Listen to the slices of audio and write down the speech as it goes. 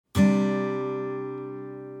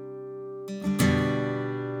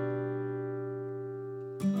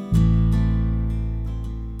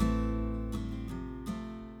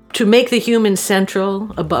to make the human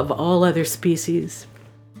central above all other species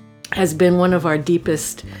has been one of our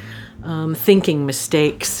deepest thinking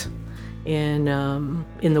mistakes in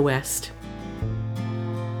the West.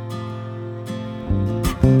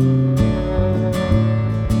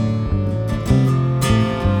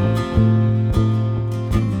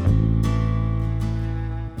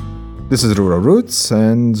 This is Rural Roots,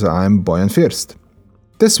 and I'm Boyan First.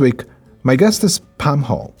 This week, my guest is Pam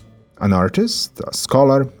Hall, an artist, a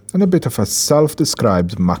scholar, and a bit of a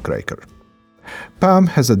self-described muckraker. Pam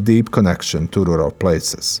has a deep connection to rural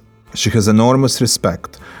places. She has enormous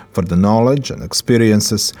respect for the knowledge and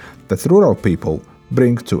experiences that rural people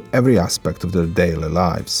bring to every aspect of their daily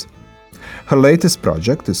lives. Her latest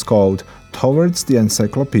project is called Towards the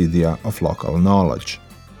Encyclopedia of Local Knowledge.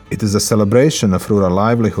 It is a celebration of rural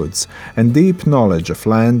livelihoods and deep knowledge of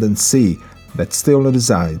land and sea that still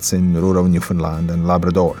resides in rural Newfoundland and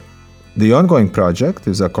Labrador. The ongoing project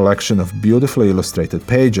is a collection of beautifully illustrated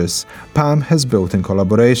pages Pam has built in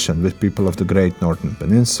collaboration with people of the Great Northern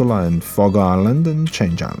Peninsula and Fog Island and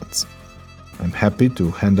Change Islands. I'm happy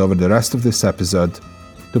to hand over the rest of this episode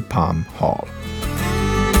to Pam Hall.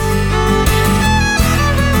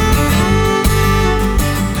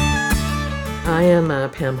 I am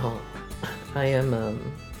Pam Hall. I am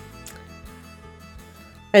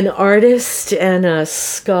an artist and a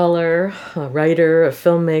scholar, a writer, a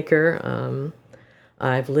filmmaker.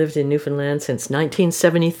 I've lived in Newfoundland since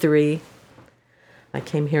 1973. I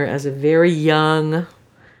came here as a very young,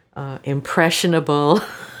 impressionable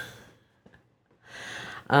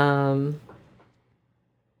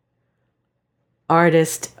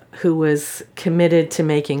artist who was committed to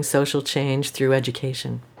making social change through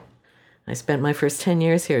education. I spent my first 10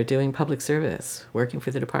 years here doing public service, working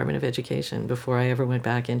for the Department of Education before I ever went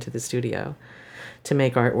back into the studio to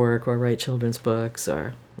make artwork or write children's books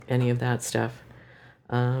or any of that stuff.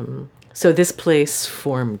 So this place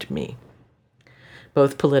formed me,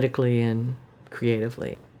 both politically and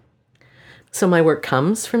creatively. So my work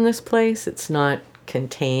comes from this place. It's not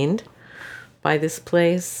contained by this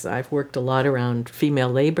place. I've worked a lot around female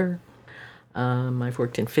labor. I've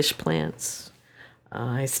worked in fish plants.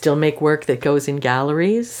 I still make work that goes in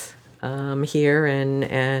galleries here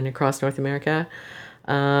and across North America.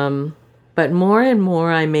 But more and more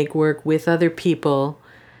I make work with other people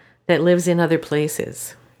that lives in other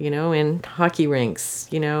places, in hockey rinks,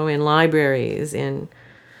 in libraries, in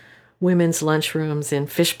women's lunchrooms, in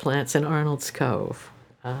fish plants in Arnold's Cove.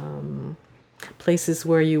 Places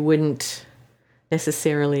where you wouldn't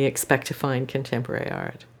necessarily expect to find contemporary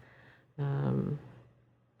art.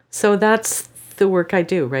 So that's the work I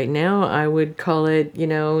do right now. I would call it,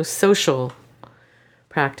 social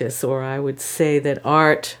practice, or I would say that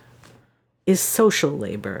art is social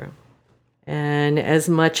labor. And as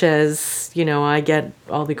much as, I get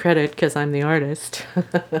all the credit because I'm the artist,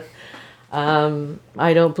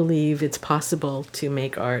 I don't believe it's possible to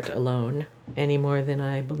make art alone any more than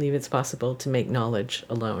I believe it's possible to make knowledge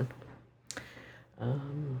alone.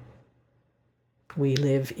 We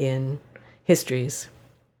live in histories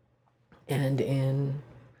and in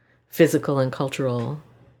physical and cultural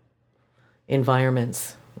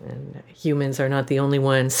environments. And humans are not the only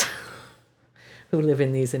ones who live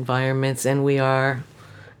in these environments, and we are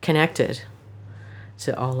connected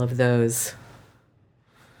to all of those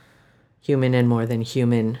human and more than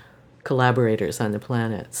human collaborators on the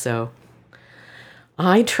planet. So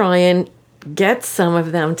I try and get some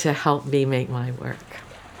of them to help me make my work.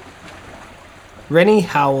 Rennie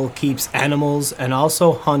Howell keeps animals and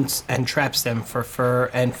also hunts and traps them for fur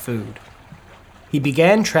and food. He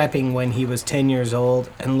began trapping when he was 10 years old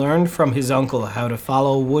and learned from his uncle how to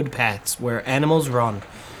follow wood paths where animals run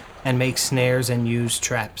and make snares and use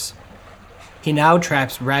traps. He now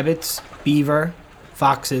traps rabbits, beaver,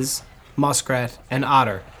 foxes, muskrat, and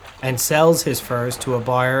otter and sells his furs to a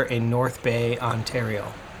buyer in North Bay,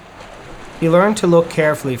 Ontario. He learned to look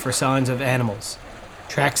carefully for signs of animals,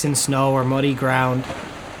 tracks in snow or muddy ground,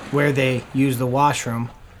 where they use the washroom,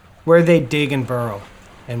 where they dig and burrow,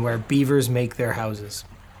 and where beavers make their houses.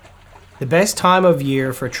 The best time of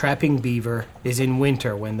year for trapping beaver is in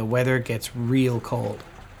winter when the weather gets real cold.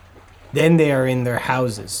 Then they are in their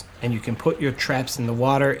houses, and you can put your traps in the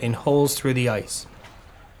water in holes through the ice.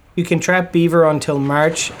 You can trap beaver until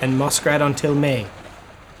March and muskrat until May,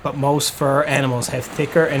 but most fur animals have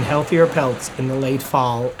thicker and healthier pelts in the late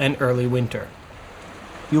fall and early winter.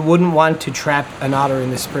 You wouldn't want to trap an otter in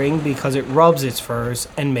the spring because it rubs its furs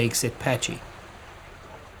and makes it patchy.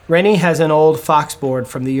 Rennie has an old fox board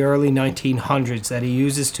from the early 1900s that he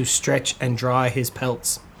uses to stretch and dry his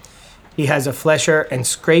pelts. He has a flesher and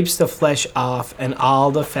scrapes the flesh off and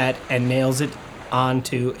all the fat and nails it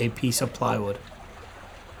onto a piece of plywood.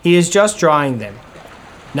 He is just drying them,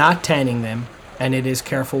 not tanning them, and it is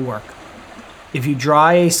careful work. If you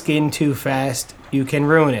dry a skin too fast, you can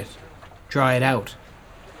ruin it. Dry it out.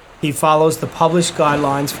 He follows the published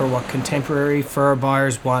guidelines for what contemporary fur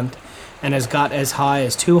buyers want and has got as high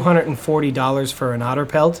as $240 for an otter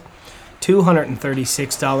pelt,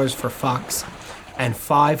 $236 for fox, and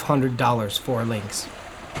 $500 for lynx.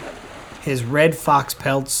 His red fox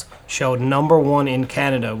pelts showed #1 in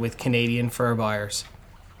Canada with Canadian fur buyers.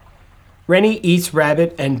 Rennie eats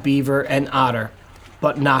rabbit and beaver and otter,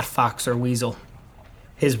 but not fox or weasel.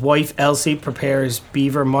 His wife Elsie prepares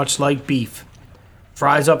beaver much like beef,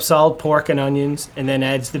 fries up salt pork and onions, and then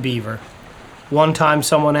adds the beaver. One time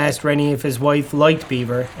someone asked Rennie if his wife liked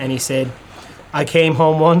beaver, and he said, "I came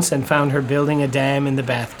home once and found her building a dam in the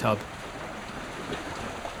bathtub."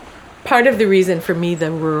 Part of the reason for me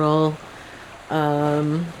the rural,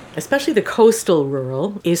 especially the coastal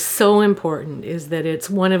rural, is so important is that it's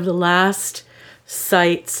one of the last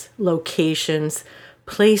sites, locations,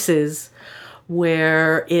 places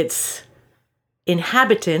where its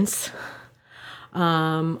inhabitants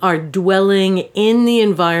are dwelling in the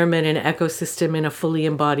environment and ecosystem in a fully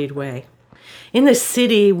embodied way. In the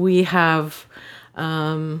city, we have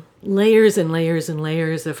layers and layers and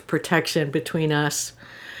layers of protection between us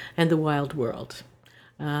and the wild world.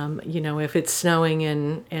 If it's snowing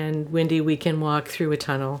and windy, we can walk through a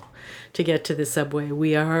tunnel to get to the subway.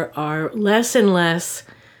 We are less and less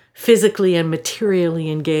physically and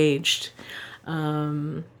materially engaged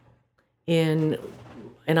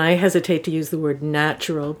and I hesitate to use the word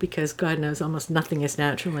natural because God knows almost nothing is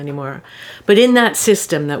natural anymore, but in that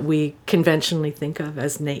system that we conventionally think of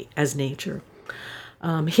as nature.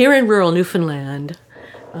 Here in rural Newfoundland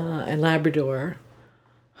and Labrador,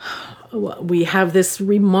 we have this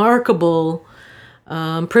remarkable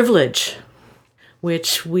privilege,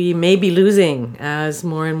 which we may be losing as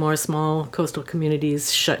more and more small coastal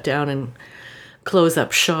communities shut down and close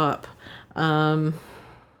up shop.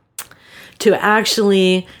 To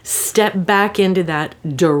actually step back into that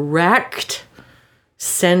direct,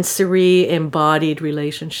 sensory, embodied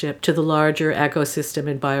relationship to the larger ecosystem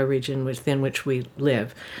and bioregion within which we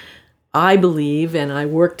live. I believe, and I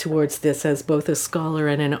work towards this as both a scholar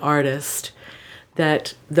and an artist,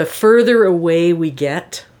 that the further away we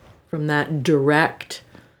get from that direct,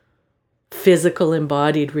 physical,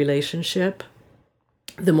 embodied relationship,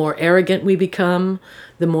 the more arrogant we become,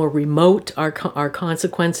 the more remote our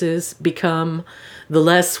consequences become, the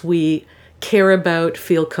less we care about,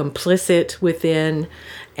 feel complicit within,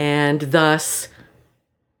 and thus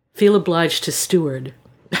feel obliged to steward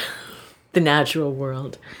the natural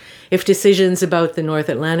world. If decisions about the North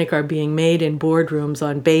Atlantic are being made in boardrooms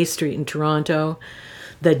on Bay Street in Toronto,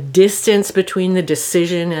 the distance between the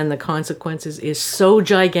decision and the consequences is so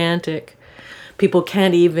gigantic, people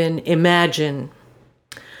can't even imagine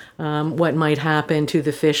what might happen to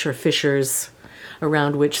the fish or fishers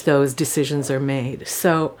around which those decisions are made.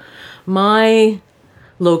 So my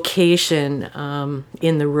location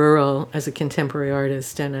in the rural as a contemporary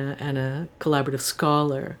artist and a collaborative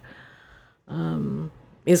scholar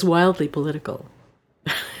is wildly political.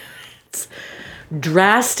 It's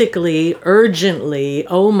drastically, urgently,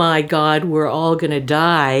 oh my God, we're all going to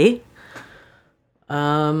die,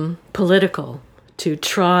 political, to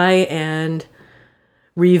try and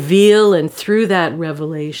reveal and through that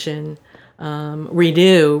revelation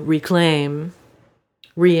renew, reclaim,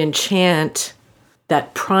 re-enchant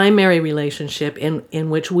that primary relationship in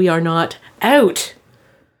which we are not out,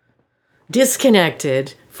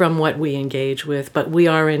 disconnected from what we engage with, but we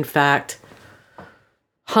are in fact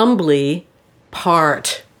humbly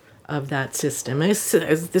part of that system. This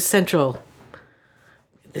is the central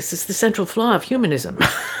flaw of humanism.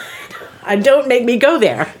 Don't make me go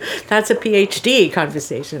there. That's a PhD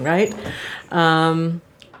conversation, right?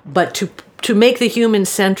 But to make the human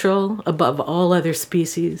central above all other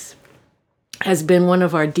species has been one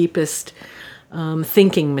of our deepest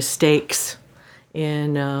thinking mistakes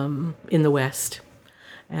in the West.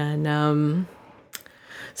 And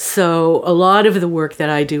so a lot of the work that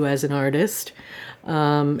I do as an artist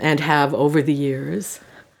and have over the years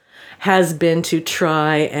has been to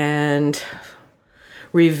try and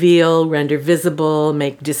reveal, render visible,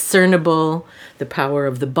 make discernible the power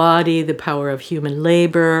of the body, the power of human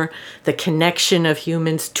labor, the connection of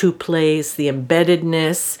humans to place, the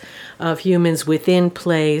embeddedness of humans within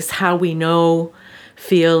place, how we know,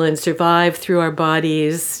 feel, and survive through our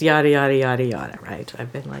bodies, yada, yada, yada, yada, right?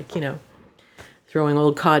 I've been throwing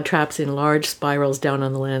old cod traps in large spirals down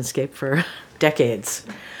on the landscape for decades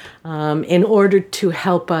in order to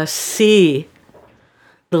help us see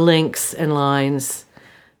the links and lines,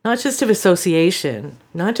 not just of association,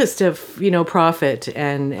 not just of, profit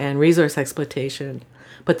and resource exploitation,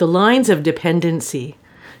 but the lines of dependency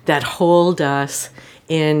that hold us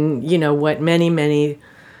in, what many, many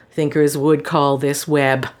thinkers would call this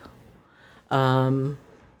web of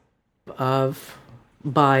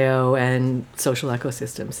bio and social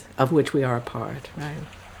ecosystems of which we are a part,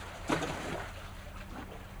 right?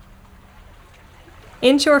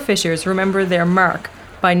 Inshore fishers remember their mark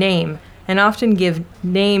by name and often give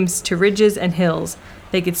names to ridges and hills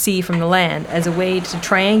they could see from the land as a way to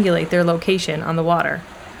triangulate their location on the water.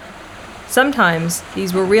 Sometimes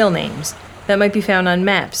these were real names that might be found on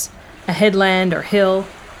maps, a headland or hill,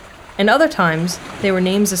 and other times they were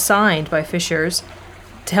names assigned by fishers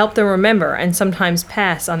to help them remember and sometimes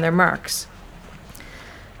pass on their marks.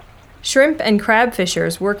 Shrimp and crab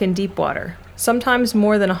fishers work in deep water, sometimes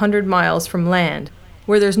more than 100 miles from land,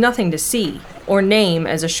 where there's nothing to see or name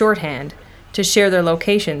as a shorthand to share their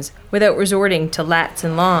locations without resorting to lats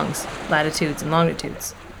and longs, latitudes and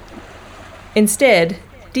longitudes. Instead,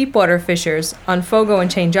 deepwater fishers on Fogo and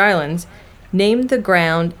Change Islands named the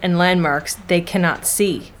ground and landmarks they cannot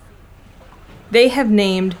see. They have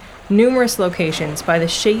named numerous locations by the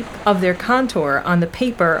shape of their contour on the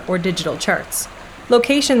paper or digital charts.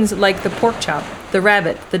 Locations like the pork chop, the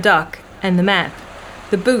rabbit, the duck, and the map,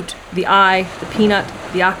 the boot, the eye, the peanut,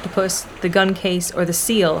 the octopus, the gun case, or the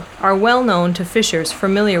seal are well known to fishers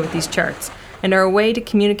familiar with these charts and are a way to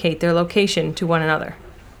communicate their location to one another.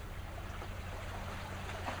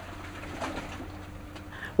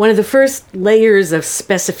 One of the first layers of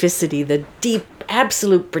specificity, the deep,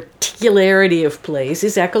 absolute particularity of place,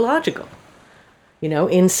 is ecological.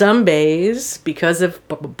 In some bays, because of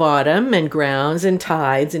bottom and grounds and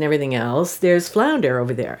tides and everything else, there's flounder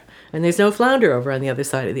over there, and there's no flounder over on the other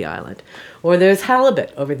side of the island. Or there's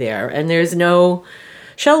halibut over there, and there's no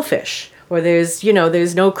shellfish. Or there's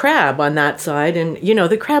no crab on that side, and,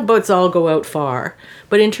 the crab boats all go out far.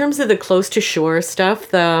 But in terms of the close to shore stuff,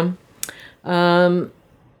 the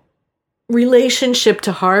relationship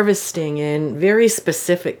to harvesting in very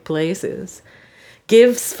specific places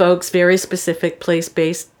gives folks very specific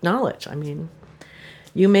place-based knowledge. I mean,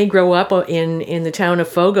 you may grow up in the town of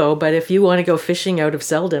Fogo, but if you want to go fishing out of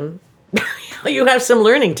Seldom, you have some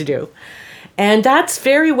learning to do. And that's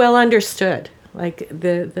very well understood. Like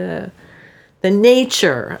the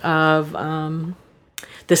nature of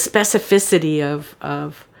the specificity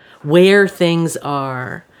of where things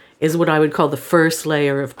are is what I would call the first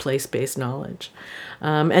layer of place-based knowledge.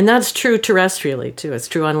 And that's true terrestrially, too. It's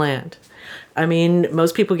true on land. I mean,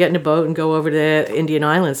 most people get in a boat and go over to Indian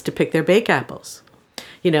Islands to pick their bake apples.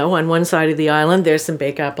 On one side of the island, there's some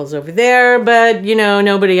bake apples over there, but,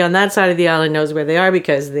 nobody on that side of the island knows where they are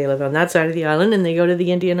because they live on that side of the island and they go to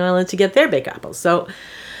the Indian Island to get their bake apples. So,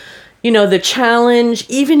 the challenge,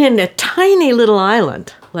 even in a tiny little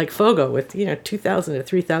island like Fogo with, 2,000 to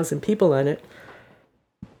 3,000 people on it,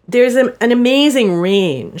 there's an amazing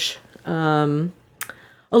range. A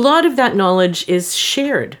lot of that knowledge is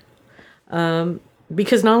shared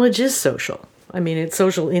because knowledge is social. I mean, it's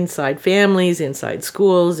social inside families, inside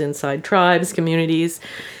schools, inside tribes, communities.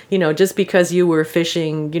 Just because you were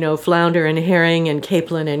fishing, flounder and herring and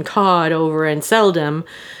capelin and cod over in Seldom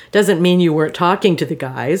doesn't mean you weren't talking to the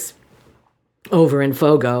guys over in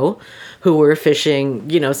Fogo who were fishing,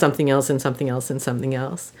 something else and something else and something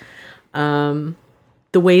else.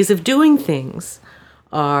 The ways of doing things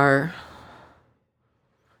are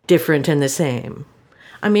different and the same.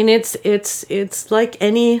 I mean, it's like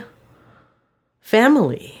any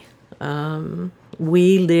family.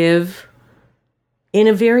 We live in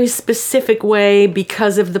a very specific way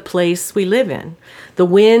because of the place we live in. The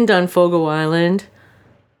wind on Fogo Island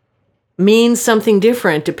means something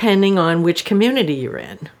different depending on which community you're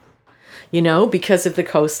in. Because of the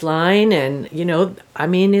coastline and, I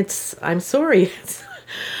mean, I'm sorry.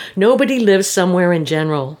 Nobody lives somewhere in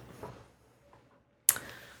general.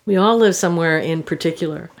 We all live somewhere in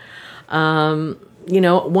particular. One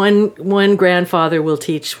grandfather will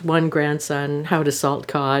teach one grandson how to salt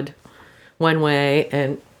cod one way,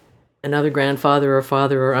 and another grandfather or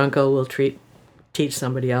father or uncle will teach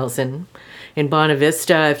somebody else. And in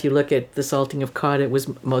Bonavista, if you look at the salting of cod, it was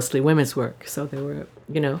mostly women's work. So there were,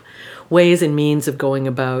 ways and means of going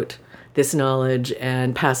about this knowledge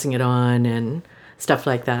and passing it on and stuff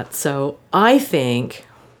like that. So I think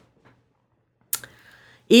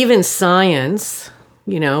even science,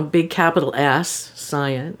 big capital S,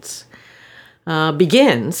 science,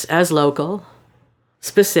 begins as local,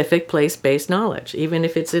 specific place-based knowledge, even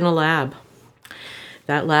if it's in a lab.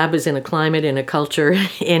 That lab is in a climate, in a culture,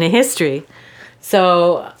 in a history.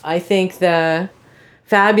 So I think the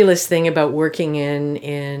fabulous thing about working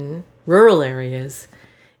in rural areas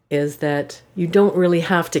is that you don't really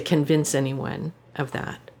have to convince anyone of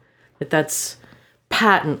that. That's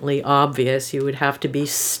patently obvious. You would have to be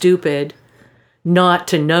stupid not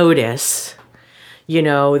to notice,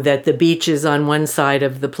 that the beaches on one side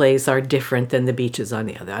of the place are different than the beaches on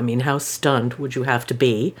the other. I mean, how stunned would you have to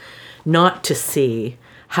be not to see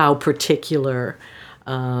how particular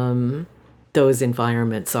those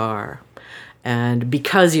environments are? And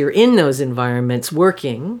because you're in those environments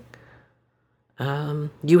working,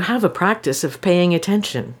 you have a practice of paying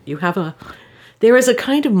attention. There is a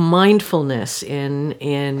kind of mindfulness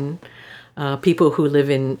in people who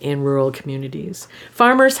live in rural communities.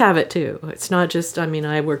 Farmers have it too. It's not just,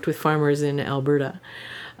 I worked with farmers in Alberta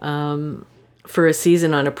for a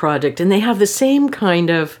season on a project, and they have the same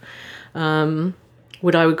kind of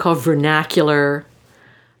what I would call vernacular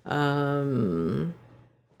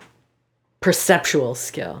perceptual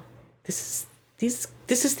skill. This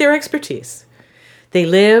is their expertise. They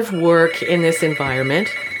live, work in this environment,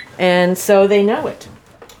 and so they know it.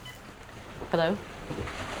 Hello?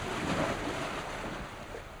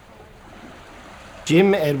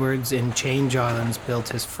 Jim Edwards in Change Islands built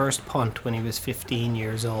his first punt when he was 15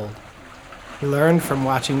 years old. He learned from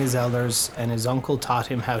watching his elders, and his uncle taught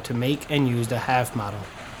him how to make and use the half model.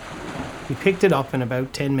 He picked it up in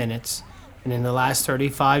about 10 minutes, and in the last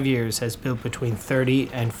 35 years has built between 30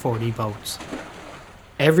 and 40 boats.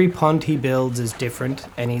 Every punt he builds is different,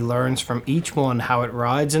 and he learns from each one how it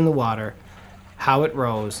rides in the water, how it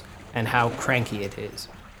rows, and how cranky it is.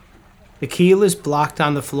 The keel is blocked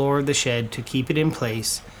on the floor of the shed to keep it in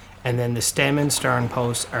place, and then the stem and stern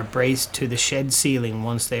posts are braced to the shed ceiling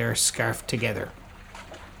once they are scarfed together.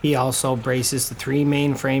 He also braces the 3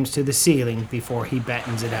 main frames to the ceiling before he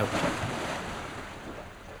battens it out.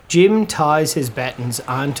 Jim ties his battens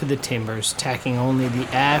onto the timbers, tacking only the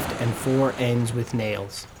aft and fore ends with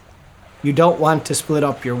nails. "You don't want to split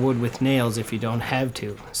up your wood with nails if you don't have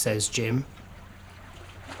to," says Jim.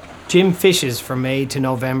 Jim fishes from May to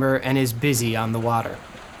November and is busy on the water.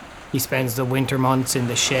 He spends the winter months in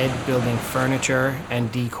the shed building furniture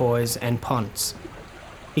and decoys and punts.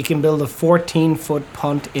 He can build a 14-foot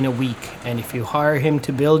punt in a week, and if you hire him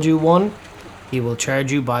to build you one, he will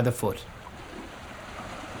charge you by the foot.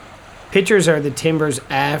 Pitchers are the timbers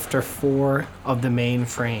aft or fore of the main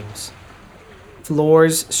frames.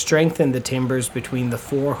 Floors strengthen the timbers between the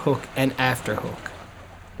forehook and afterhook.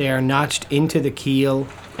 They are notched into the keel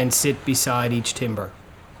and sit beside each timber.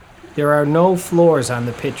 There are no floors on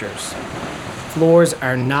the pitchers. Floors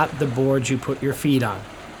are not the boards you put your feet on.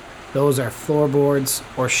 Those are floorboards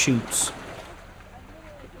or chutes.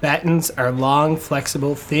 Battens are long,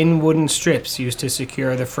 flexible, thin wooden strips used to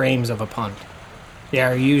secure the frames of a punt. They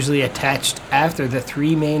are usually attached after the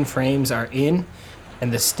 3 main frames are in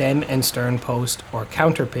and the stem and stern post or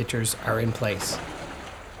counter pitchers are in place.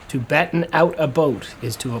 To batten out a boat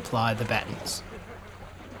is to apply the battens.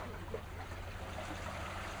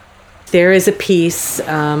 There is a piece,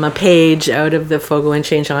 a page out of the Fogo and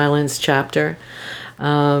Change Islands chapter.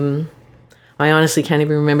 I honestly can't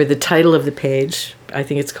even remember the title of the page. I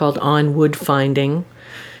think it's called On Wood Finding,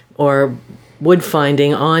 or Wood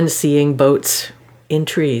Finding on Seeing Boats in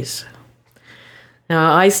Trees.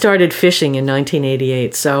 Now, I started fishing in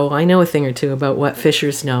 1988, so I know a thing or two about what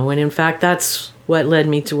fishers know, and in fact, that's what led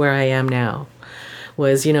me to where I am now.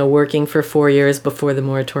 Was, working for 4 years before the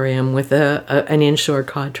moratorium with an inshore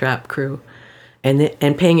cod trap crew,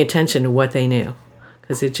 and paying attention to what they knew,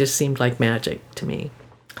 because it just seemed like magic to me.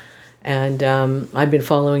 And I've been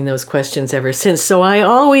following those questions ever since. So I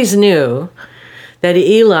always knew that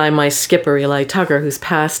Eli, my skipper, Eli Tucker, who's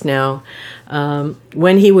passed now,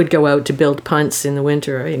 when he would go out to build punts in the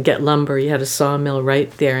winter and get lumber, he had a sawmill right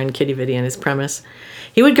there in Kitivity on his premise.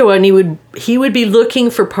 He would go out and he would be looking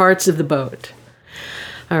for parts of the boat.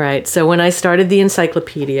 All right, so when I started the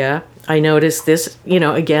encyclopedia, I noticed this,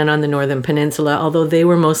 again on the Northern Peninsula, although they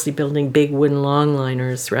were mostly building big wooden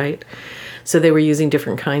longliners, right? So they were using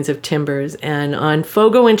different kinds of timbers. And on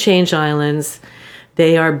Fogo and Change Islands,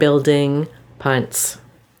 they are building punts,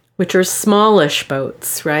 which are smallish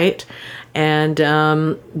boats, right? And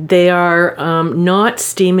they are not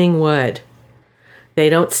steaming wood. They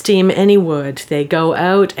don't steam any wood. They go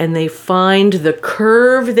out and they find the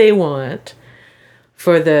curve they want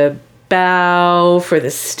for the bow, for the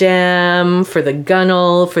stem, for the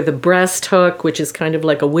gunnel, for the breast hook, which is kind of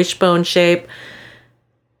like a wishbone shape.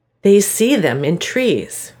 They see them in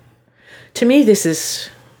trees. To me, this is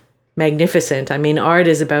magnificent. I mean, art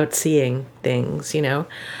is about seeing things,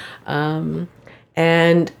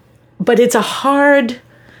 but it's a hard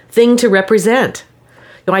thing to represent.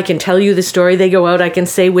 I can tell you the story. They go out. I can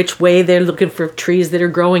say which way they're looking for trees that are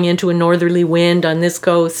growing into a northerly wind on this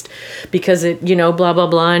coast because it, blah, blah,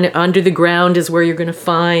 blah. And under the ground is where you're going to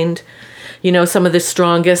find, some of the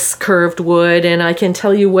strongest curved wood. And I can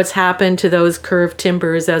tell you what's happened to those curved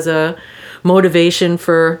timbers as a motivation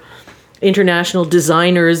for international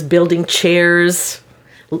designers building chairs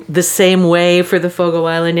the same way for the Fogo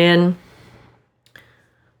Island Inn.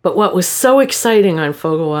 But what was so exciting on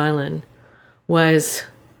Fogo Island was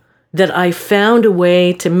that I found a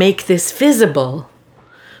way to make this visible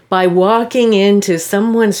by walking into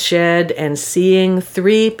someone's shed and seeing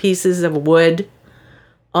 3 pieces of wood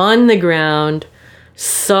on the ground,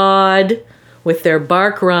 sawed with their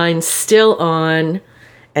bark rinds still on,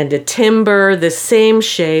 and a timber the same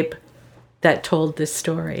shape that told this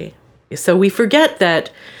story. So we forget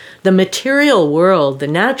that the material world, the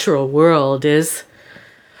natural world, is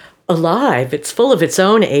alive. It's full of its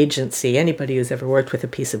own agency. Anybody who's ever worked with a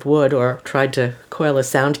piece of wood or tried to coil a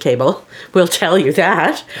sound cable will tell you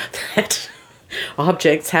that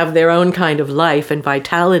objects have their own kind of life and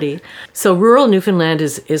vitality. So rural Newfoundland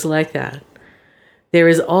is like that. There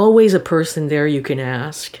is always a person there you can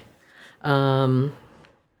ask. And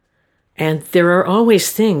there are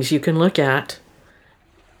always things you can look at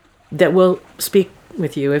that will speak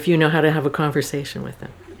with you if you know how to have a conversation with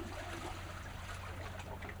them.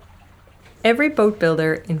 Every boat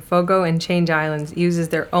builder in Fogo and Change Islands uses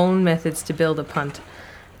their own methods to build a punt.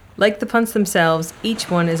 Like the punts themselves, each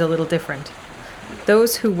one is a little different.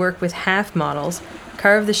 Those who work with half models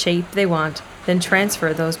carve the shape they want, then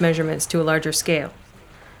transfer those measurements to a larger scale.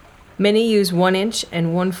 Many use 1-inch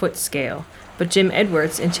and 1-foot scale, but Jim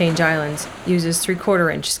Edwards in Change Islands uses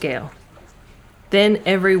 3/4-inch scale. Then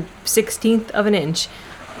every 1/16 of an inch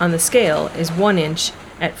on the scale is 1 inch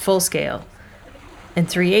at full scale, and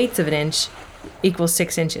 3/8 of an inch equals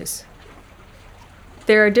 6 inches.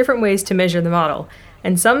 There are different ways to measure the model,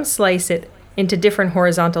 and some slice it into different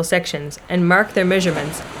horizontal sections and mark their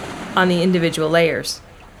measurements on the individual layers.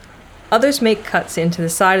 Others make cuts into the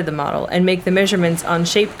side of the model and make the measurements on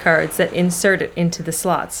shape cards that insert it into the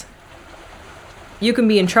slots. You can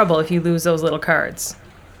be in trouble if you lose those little cards.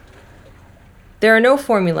 There are no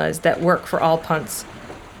formulas that work for all punts,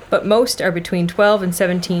 but most are between 12 and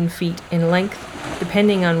 17 feet in length,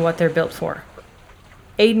 depending on what they're built for.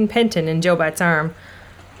 Aidan Penton in Jobat's Arm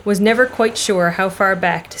was never quite sure how far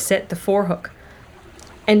back to set the forehook,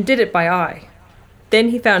 and did it by eye. Then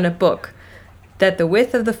he found a book that the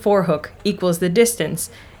width of the forehook equals the distance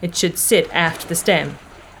it should sit aft the stem.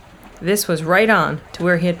 This was right on to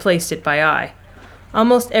where he had placed it by eye.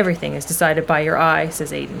 Almost everything is decided by your eye,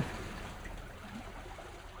 says Aidan.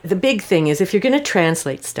 The big thing is if you're going to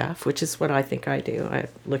translate stuff, which is what I think I do, I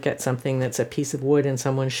look at something that's a piece of wood in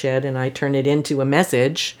someone's shed and I turn it into a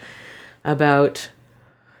message about,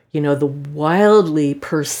 the wildly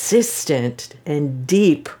persistent and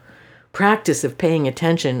deep practice of paying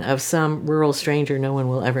attention of some rural stranger no one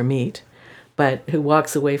will ever meet, but who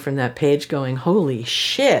walks away from that page going, holy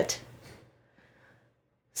shit,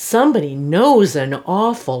 somebody knows an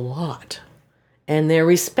awful lot, and their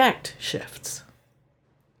respect shifts.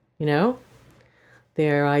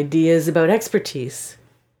 Their ideas about expertise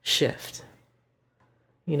shift.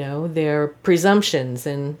 Their presumptions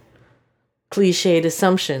and cliched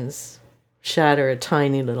assumptions shatter a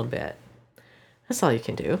tiny little bit. That's all you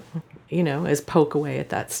can do, is poke away at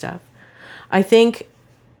that stuff. I think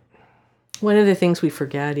one of the things we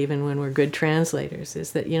forget, even when we're good translators,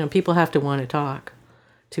 is that, people have to want to talk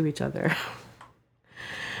to each other.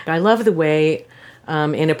 I love the way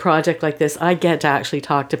in a project like this, I get to actually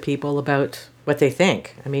talk to people about what they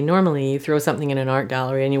think. I mean, normally you throw something in an art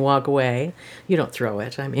gallery and you walk away. You don't throw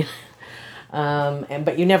it,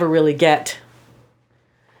 but you never really get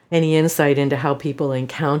any insight into how people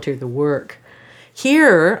encounter the work.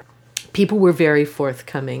 Here, people were very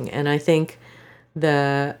forthcoming, and I think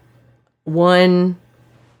the one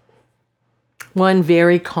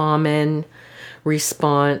very common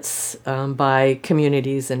response by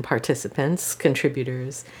communities and participants,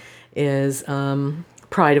 contributors, is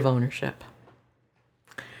pride of ownership.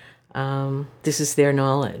 This is their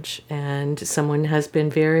knowledge, and someone has been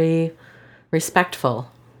very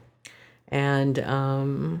respectful and,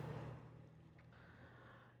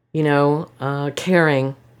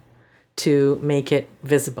 caring to make it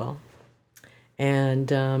visible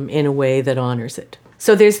and in a way that honors it.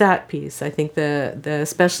 So there's that piece. I think the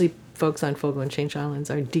especially folks on Fogo and Change Islands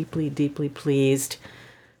are deeply, deeply pleased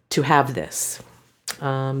to have this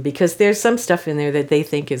because there's some stuff in there that they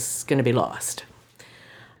think is going to be lost.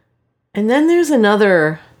 And then there's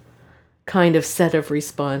another kind of set of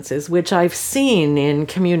responses, which I've seen in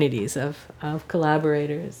communities of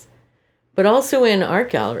collaborators, but also in art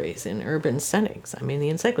galleries in urban settings. I mean, the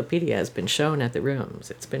encyclopedia has been shown at the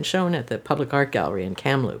Rooms. It's been shown at the Public Art Gallery in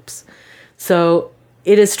Kamloops. So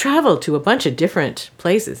it has traveled to a bunch of different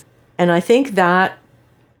places. And I think that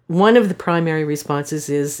one of the primary responses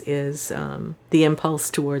is the impulse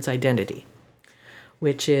towards identity,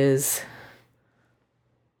 which is,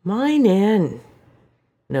 my Nan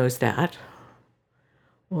knows that,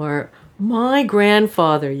 or my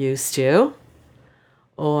grandfather used to,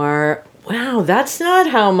 or wow, that's not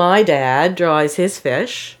how my dad draws his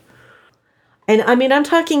fish. And I mean, I'm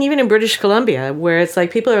talking even in British Columbia, where it's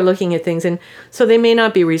like people are looking at things, and so they may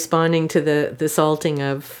not be responding to the salting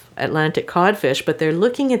of Atlantic codfish, but they're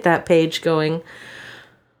looking at that page going,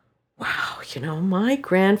 wow, my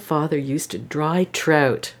grandfather used to dry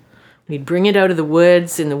trout. We'd bring it out of the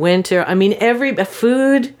woods in the winter. I mean,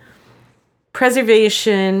 food,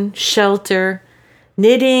 preservation, shelter,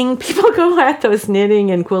 knitting. People go at those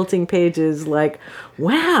knitting and quilting pages like,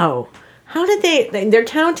 wow, how did they're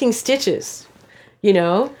counting stitches,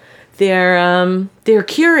 They're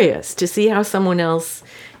curious to see how someone else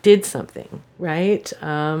did something, right?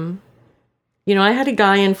 I had a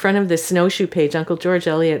guy in front of the snowshoe page, Uncle George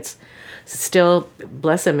Eliot's, still,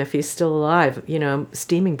 bless him if he's still alive,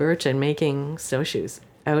 steaming birch and making snowshoes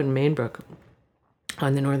out in Mainbrook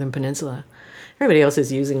on the Northern Peninsula. Everybody else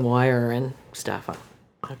is using wire and stuff.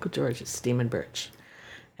 Uncle George is steaming birch,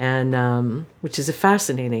 and which is a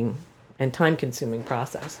fascinating and time-consuming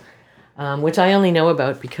process, which I only know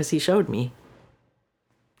about because he showed me.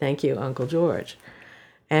 Thank you, Uncle George.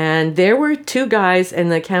 And there were two guys in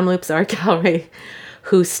the Kamloops Art Gallery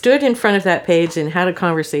who stood in front of that page and had a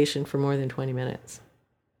conversation for more than 20 minutes.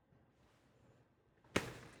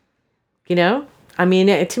 I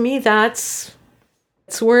mean, to me, it's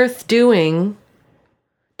worth doing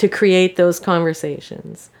to create those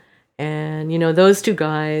conversations. And, those two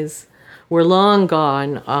guys were long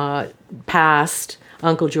gone past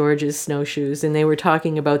Uncle George's snowshoes, and they were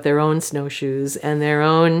talking about their own snowshoes and their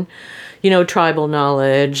own, tribal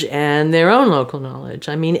knowledge and their own local knowledge.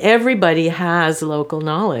 I mean, everybody has local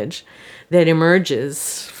knowledge that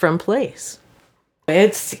emerges from place.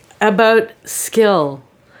 It's about skill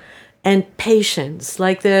and patience.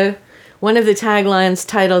 Like one of the taglines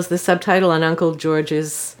titles, the subtitle on Uncle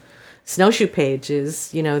George's snowshoe page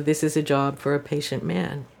is, this is a job for a patient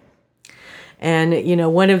man. And,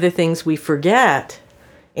 one of the things we forget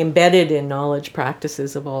embedded in knowledge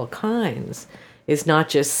practices of all kinds is not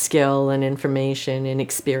just skill and information and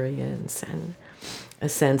experience and a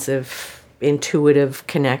sense of intuitive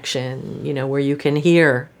connection, where you can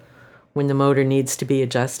hear when the motor needs to be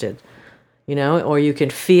adjusted, or you can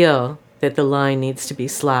feel that the line needs to be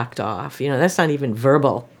slacked off. That's not even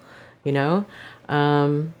verbal, but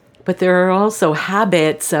there are also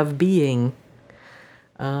habits of being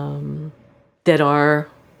that are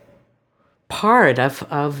part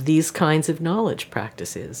of these kinds of knowledge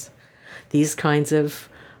practices, these kinds of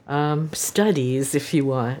studies, if you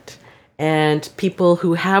want. And people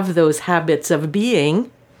who have those habits of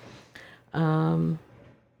being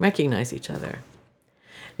recognize each other.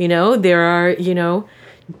 There are,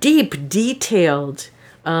 deep, detailed,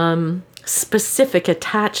 specific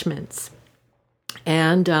attachments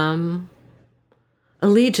and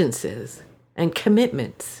allegiances and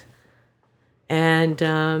commitments. And,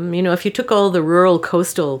 if you took all the rural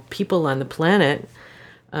coastal people on the planet,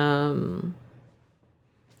 they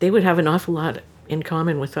would have an awful lot in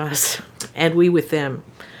common with us and we with them.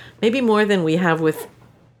 Maybe more than we have with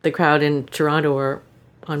the crowd in Toronto or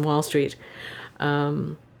on Wall Street.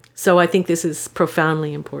 So I think this is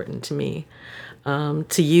profoundly important to me,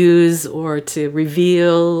 to use or to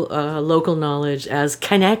reveal local knowledge as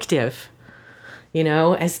connective,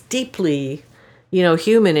 as deeply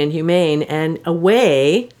human and humane, and a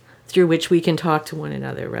way through which we can talk to one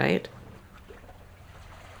another, right?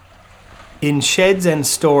 In sheds and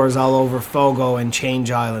stores all over Fogo and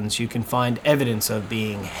Change Islands, you can find evidence of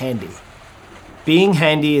being handy. Being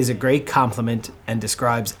handy is a great compliment and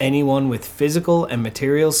describes anyone with physical and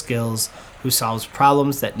material skills who solves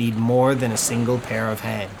problems that need more than a single pair of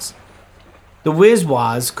hands. The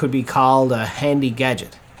Wiz-Waz could be called a handy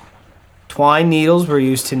gadget. Twine needles were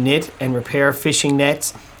used to knit and repair fishing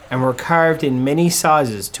nets and were carved in many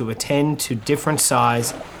sizes to attend to different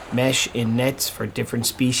size mesh in nets for different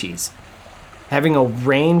species. Having a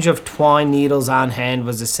range of twine needles on hand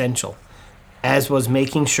was essential, as was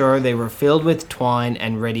making sure they were filled with twine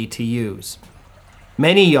and ready to use.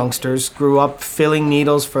 Many youngsters grew up filling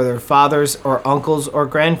needles for their fathers or uncles or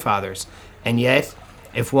grandfathers, and yet,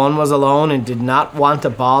 If one was alone and did not want a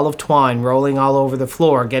ball of twine rolling all over the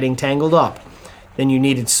floor getting tangled up, then you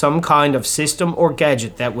needed some kind of system or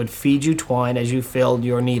gadget that would feed you twine as you filled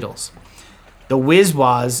your needles. The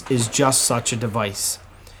Wiz-Waz is just such a device.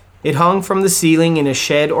 It hung from the ceiling in a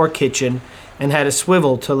shed or kitchen and had a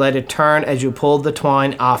swivel to let it turn as you pulled the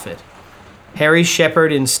twine off it. Harry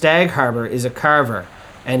Shepherd in Stag Harbor is a carver,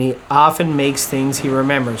 and he often makes things he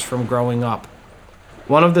remembers from growing up.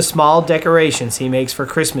 One of the small decorations he makes for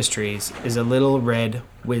Christmas trees is a little red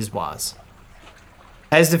Wiz-Waz.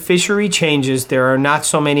 As the fishery changes, there are not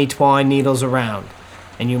so many twine needles around,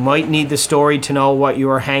 and you might need the story to know what you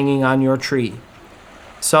are hanging on your tree.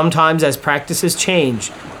 Sometimes as practices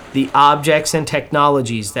change, the objects and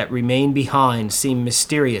technologies that remain behind seem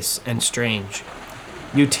mysterious and strange.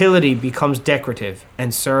 Utility becomes decorative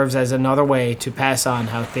and serves as another way to pass on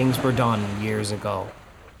how things were done years ago.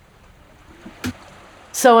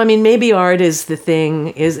 So, I mean, maybe art is the thing,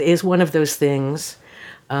 is one of those things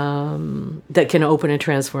that can open a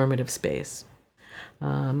transformative space.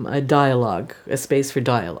 A dialogue, a space for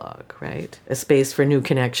dialogue, right? A space for new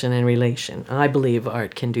connection and relation. I believe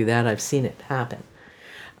art can do that. I've seen it happen.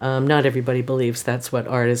 Not everybody believes that's what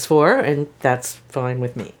art is for, and that's fine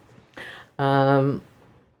with me.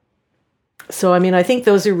 So, I mean, I think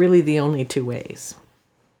those are really the only two ways.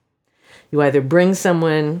 You either bring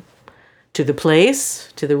someone to the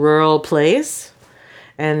place, to the rural place,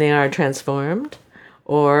 and they are transformed,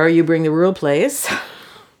 or you bring the rural place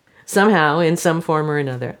somehow, in some form or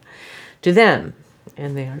another, to them,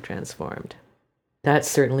 and they are transformed. That's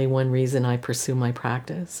certainly one reason I pursue my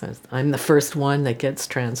practice. I'm the first one that gets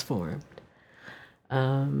transformed.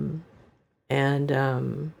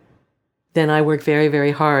 Then I work very,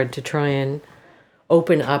 very hard to try and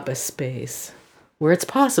open up a space where it's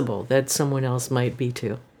possible that someone else might be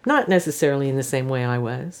too. Not necessarily in the same way I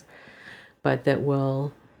was, but that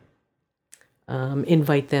will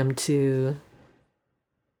invite them to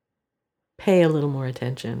pay a little more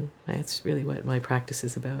attention. That's really what my practice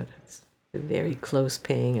is about. It's a very close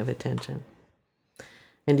paying of attention.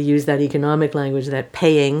 And to use that economic language, that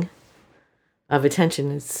paying of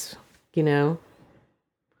attention is,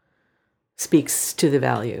 speaks to the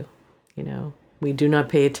value. We do not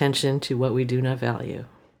pay attention to what we do not value.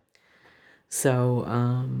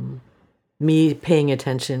 So me paying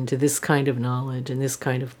attention to this kind of knowledge and this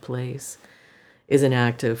kind of place is an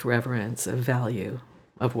act of reverence, of value,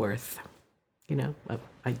 of worth, of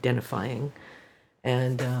identifying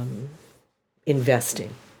and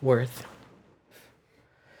investing worth.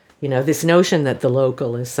 This notion that the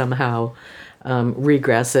local is somehow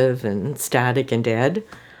regressive and static and dead.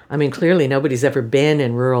 I mean, clearly nobody's ever been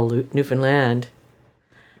in rural Newfoundland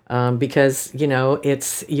because,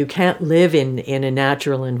 you can't live in a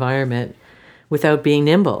natural environment without being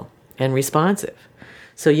nimble and responsive.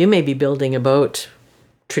 So you may be building a boat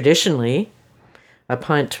traditionally, a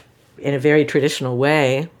punt in a very traditional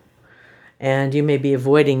way, and you may be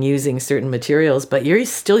avoiding using certain materials, but you're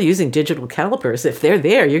still using digital calipers. If they're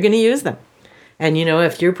there, you're going to use them. And,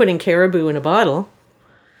 if you're putting caribou in a bottle,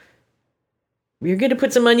 you're going to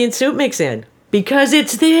put some onion soup mix in because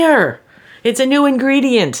it's there. It's a new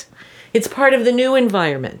ingredient. It's part of the new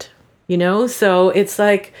environment, So it's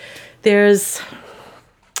like there's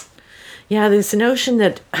this notion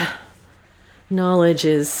that knowledge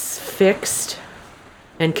is fixed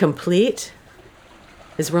and complete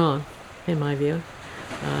is wrong, in my view.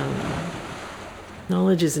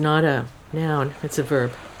 Knowledge is not a noun, it's a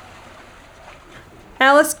verb.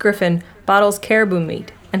 Alice Griffin bottles caribou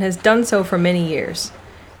meat and has done so for many years.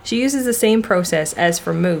 She uses the same process as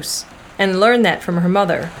for moose and learned that from her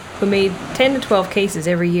mother, who made 10 to 12 cases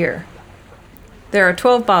every year. There are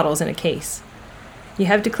 12 bottles in a case. You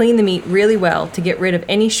have to clean the meat really well to get rid of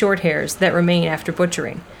any short hairs that remain after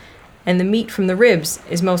butchering, and the meat from the ribs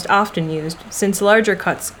is most often used since larger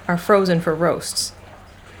cuts are frozen for roasts.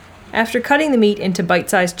 After cutting the meat into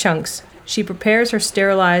bite-sized chunks, she prepares her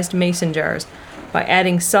sterilized mason jars by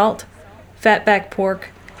adding salt, fatback pork,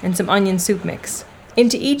 and some onion soup mix.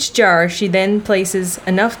 Into each jar she then places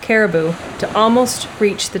enough caribou to almost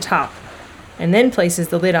reach the top, and then places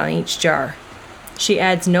the lid on each jar. She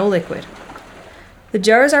adds no liquid. The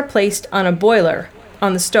jars are placed on a boiler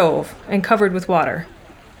on the stove and covered with water.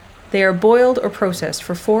 They are boiled or processed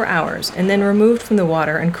for 4 hours and then removed from the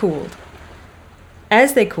water and cooled.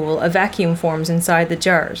 As they cool, a vacuum forms inside the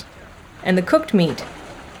jars, and the cooked meat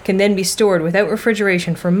can then be stored without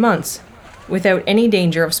refrigeration for months without any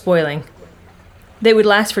danger of spoiling. They would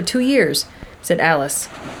last for 2 years, said Alice,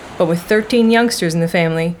 but with 13 youngsters in the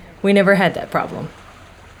family, we never had that problem.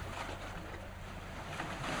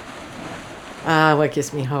 What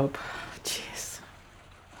gives me hope? Jeez.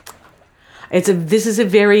 This is a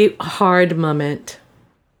very hard moment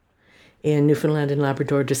in Newfoundland and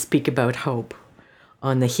Labrador to speak about hope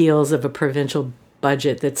on the heels of a provincial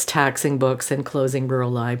budget that's taxing books and closing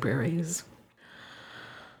rural libraries.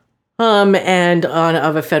 And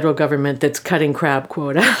of a federal government that's cutting crab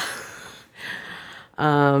quota.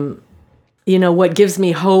 What gives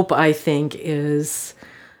me hope, I think, is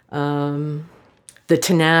the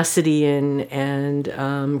tenacity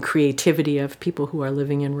and creativity of people who are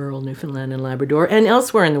living in rural Newfoundland and Labrador and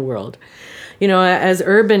elsewhere in the world. As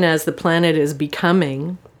urban as the planet is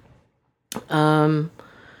becoming, to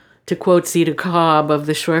quote Zita Cobb of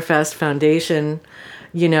the Shorefast Foundation,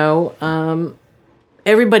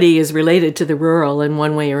 everybody is related to the rural in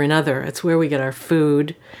one way or another. It's where we get our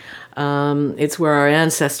food. It's where our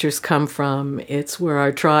ancestors come from. It's where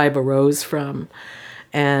our tribe arose from.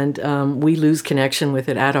 And we lose connection with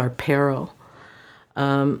it at our peril.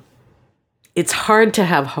 It's hard to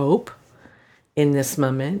have hope in this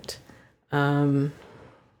moment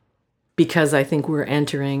because I think we're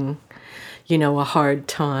entering, a hard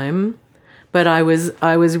time. But I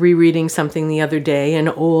was rereading something the other day, an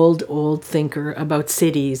old thinker about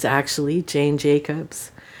cities, actually, Jane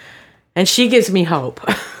Jacobs. And she gives me hope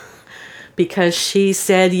because she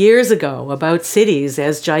said years ago about cities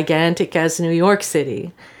as gigantic as New York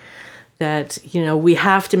City that, we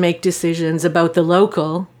have to make decisions about the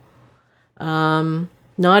local,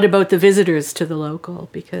 not about the visitors to the local,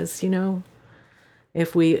 because,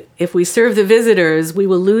 if we serve the visitors, we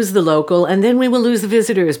will lose the local, and then we will lose the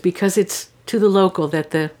visitors because it's to the local that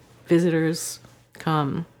the visitors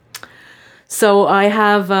come. So I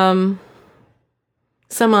have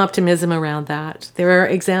some optimism around that. There are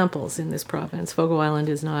examples in this province. Fogo Island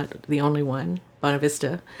is not the only one.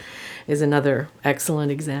 Bonavista is another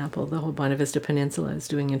excellent example. The whole Bonavista Peninsula is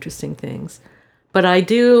doing interesting things. But I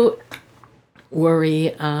do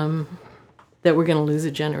worry that we're going to lose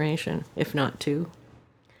a generation, if not two.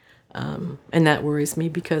 And that worries me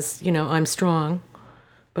because, I'm strong,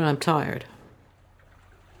 but I'm tired.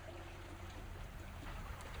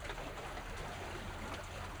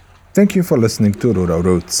 Thank you for listening to Rural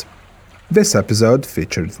Roots. This episode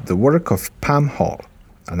featured the work of Pam Hall,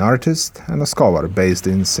 an artist and a scholar based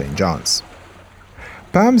in St. John's.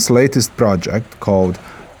 Pam's latest project, called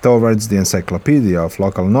Towards the Encyclopedia of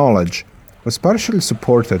Local Knowledge, was partially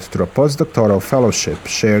supported through a postdoctoral fellowship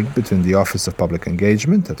shared between the Office of Public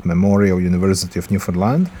Engagement at Memorial University of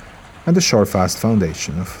Newfoundland and the Shorefast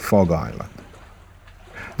Foundation of Fogo Island.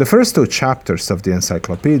 The first two chapters of the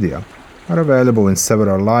encyclopedia are available in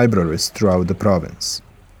several libraries throughout the province.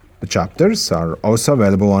 The chapters are also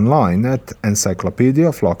available online at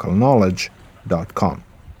encyclopediaoflocalknowledge.com.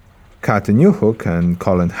 Kathy Newhook and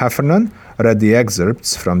Colin Heffernan read the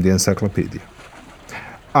excerpts from the encyclopedia.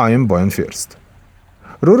 I am Boyan Fierst.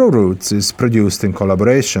 Rural Roots is produced in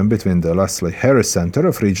collaboration between the Leslie Harris Centre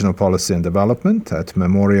of Regional Policy and Development at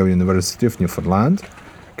Memorial University of Newfoundland,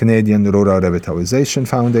 Canadian Rural Revitalization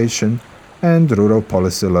Foundation, and Rural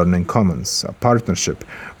Policy Learning Commons, a partnership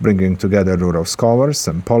bringing together rural scholars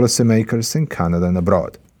and policymakers in Canada and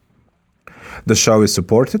abroad. The show is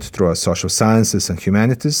supported through a Social Sciences and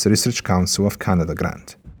Humanities Research Council of Canada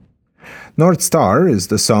grant. North Star is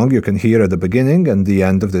the song you can hear at the beginning and the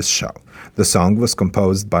end of this show. The song was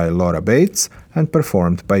composed by Laura Bates and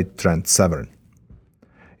performed by Trent Severn.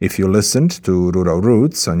 If you listened to Rural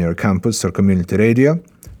Roots on your campus or community radio,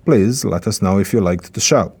 please let us know if you liked the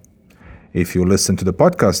show. If you listen to the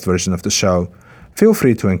podcast version of the show, feel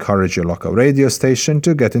free to encourage your local radio station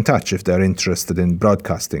to get in touch if they're interested in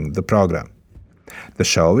broadcasting the program. The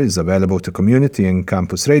show is available to community and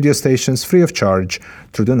campus radio stations free of charge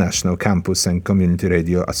through the National Campus and Community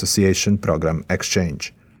Radio Association Program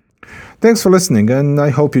Exchange. Thanks for listening, and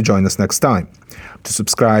I hope you join us next time. To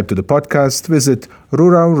subscribe to the podcast, visit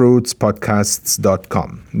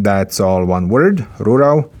ruralrootspodcasts.com. That's all one word,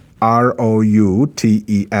 rural,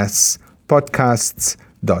 ROUTES,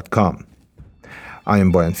 podcasts.com. I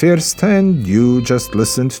am Boyan Fierst, and you just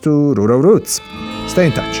listened to Rural Roots. Stay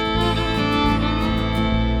in touch.